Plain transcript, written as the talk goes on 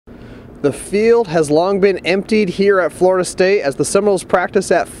The field has long been emptied here at Florida State as the Seminoles practice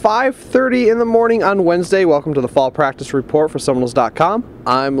at 5:30 in the morning on Wednesday. Welcome to the Fall Practice Report for Seminoles.com.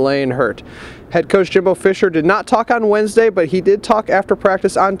 I'm Lane Hurt. Head coach Jimbo Fisher did not talk on Wednesday, but he did talk after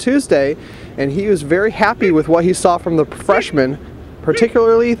practice on Tuesday, and he was very happy with what he saw from the freshmen,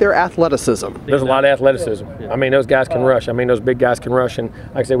 particularly their athleticism. There's a lot of athleticism. I mean, those guys can rush. I mean, those big guys can rush. And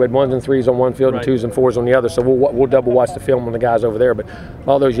like I said, we had 1s and 3s on one field and 2s and 4s on the other. So we'll double watch the film on the guys over there. But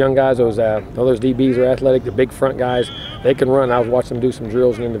all those young guys, all those DBs are athletic. The big front guys, they can run. I was watching them do some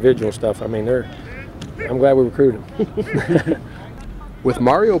drills and individual stuff. I mean, I'm glad we recruited them. With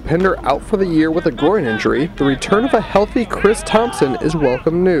Mario Pender out for the year with a groin injury, the return of a healthy Chris Thompson is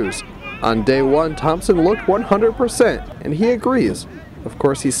welcome news. On day one, Thompson looked 100%, and he agrees. Of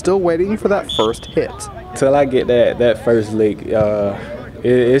course, he's still waiting for that first hit. Till I get that first lick,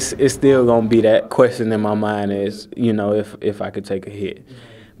 it's still gonna be that question in my mind is, you know, if I could take a hit.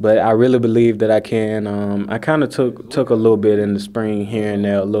 But I really believe that I can. I kind of took a little bit in the spring here and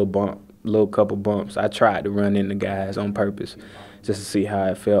there, a little couple bumps. I tried to run into guys on purpose just to see how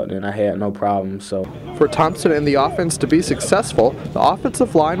it felt, and I had no problem. So for Thompson and the offense to be successful, the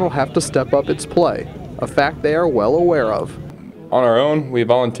offensive line will have to step up its play, a fact they are well aware of. On our own, we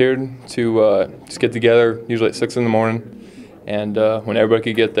volunteered to just get together, usually at 6 in the morning, and when everybody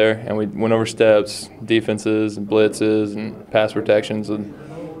could get there, and we went over steps, defenses, and blitzes, and pass protections, and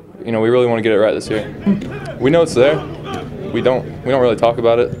you know, we really want to get it right this year. We know it's there. We don't really talk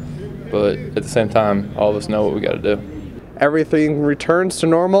about it, but at the same time, all of us know what we got to do. Everything returns to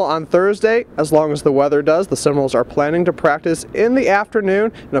normal on Thursday, as long as the weather does. The Seminoles are planning to practice in the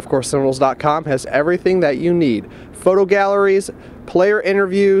afternoon, and of course Seminoles.com has everything that you need. Photo galleries, player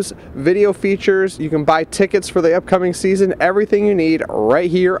interviews, video features. You can buy tickets for the upcoming season, everything you need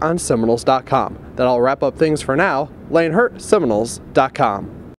right here on Seminoles.com. That'll wrap up things for now. Lane Hurt,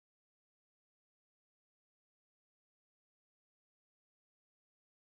 Seminoles.com.